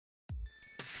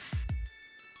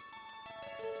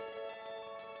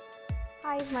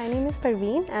Hi, my name is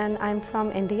Parveen and I'm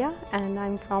from India and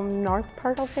I'm from north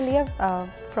part of India,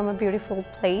 from a beautiful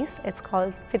place. It's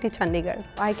called City Chandigarh.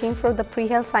 I came for the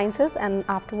pre-health sciences and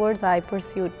afterwards I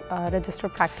pursued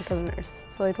registered practical nurse.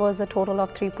 So it was a total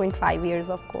of 3.5 years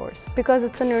of course. Because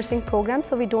it's a nursing program,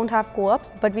 so we don't have co-ops,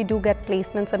 but we do get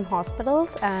placements in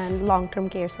hospitals and long-term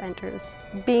care centers.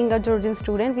 Being a Georgian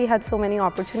student, we had so many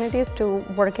opportunities to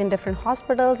work in different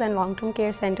hospitals and long-term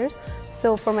care centers.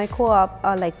 So for my co-op,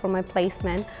 like for my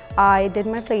placement, I did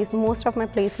most of my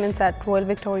placements at Royal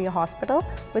Victoria Hospital,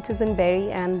 which is in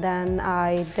Barrie, and then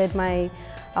I did my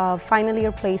final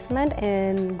year placement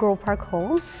in Grove Park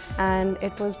Home, and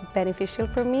it was beneficial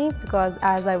for me because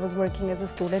as I was working as a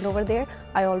student over there,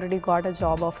 I already got a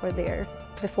job offer there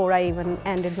before I even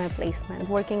ended my placement.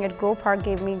 Working at Grove Park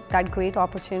gave me that great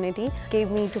opportunity, gave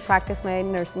me to practice my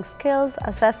nursing skills,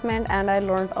 assessment, and I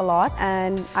learned a lot,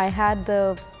 and I had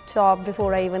the job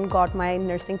before I even got my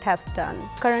nursing test done.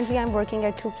 Currently I'm working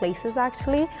at two places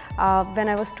actually. When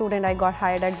I was a student I got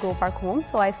hired at Grove Park Home,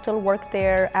 so I still work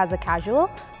there as a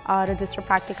casual registered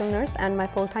practical nurse, and my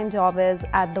full-time job is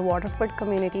at the Waterford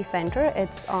Community Center.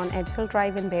 It's on Edgehill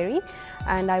Drive in Barrie,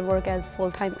 and I work as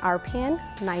full-time RPN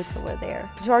nights over there.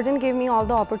 Georgian gave me all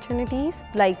the opportunities,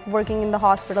 like working in the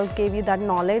hospitals gave you that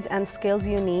knowledge and skills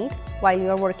you need while you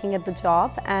are working at the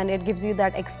job, and it gives you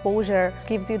that exposure,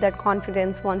 gives you that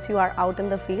confidence. Once you are out in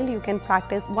the field, you can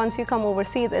practice. Once you come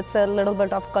overseas, it's a little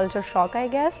bit of culture shock, I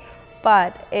guess,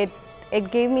 but it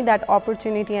gave me that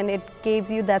opportunity and it gives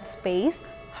you that space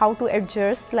how to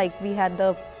adjust. Like we had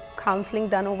the counseling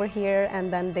done over here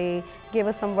and then they gave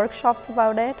us some workshops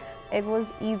about it. It was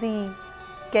easy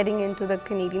getting into the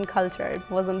Canadian culture. It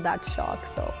wasn't that shock.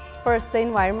 So first, the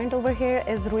environment over here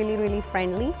is really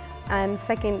friendly, and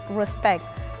second, respect.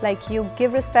 Like you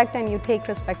give respect and you take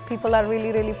respect. People are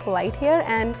really polite here,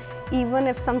 and even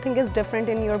if something is different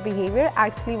in your behavior,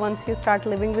 actually once you start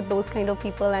living with those kind of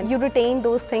people and you retain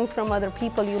those things from other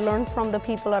people, you learn from the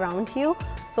people around you.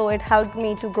 So it helped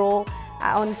me to grow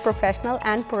on professional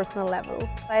and personal level.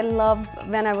 I loved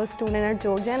when I was a student at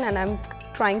Georgian, and I'm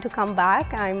trying to come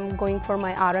back. I'm going for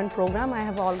my RN program. I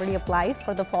have already applied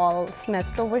for the fall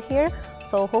semester over here.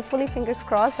 So hopefully, fingers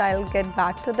crossed, I'll get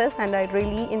back to this, and I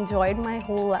really enjoyed my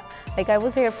whole, like I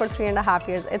was here for 3.5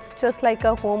 years. It's just like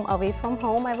a home away from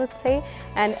home, I would say,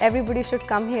 and everybody should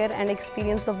come here and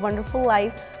experience the wonderful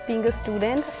life being a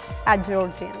student at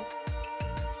Georgian.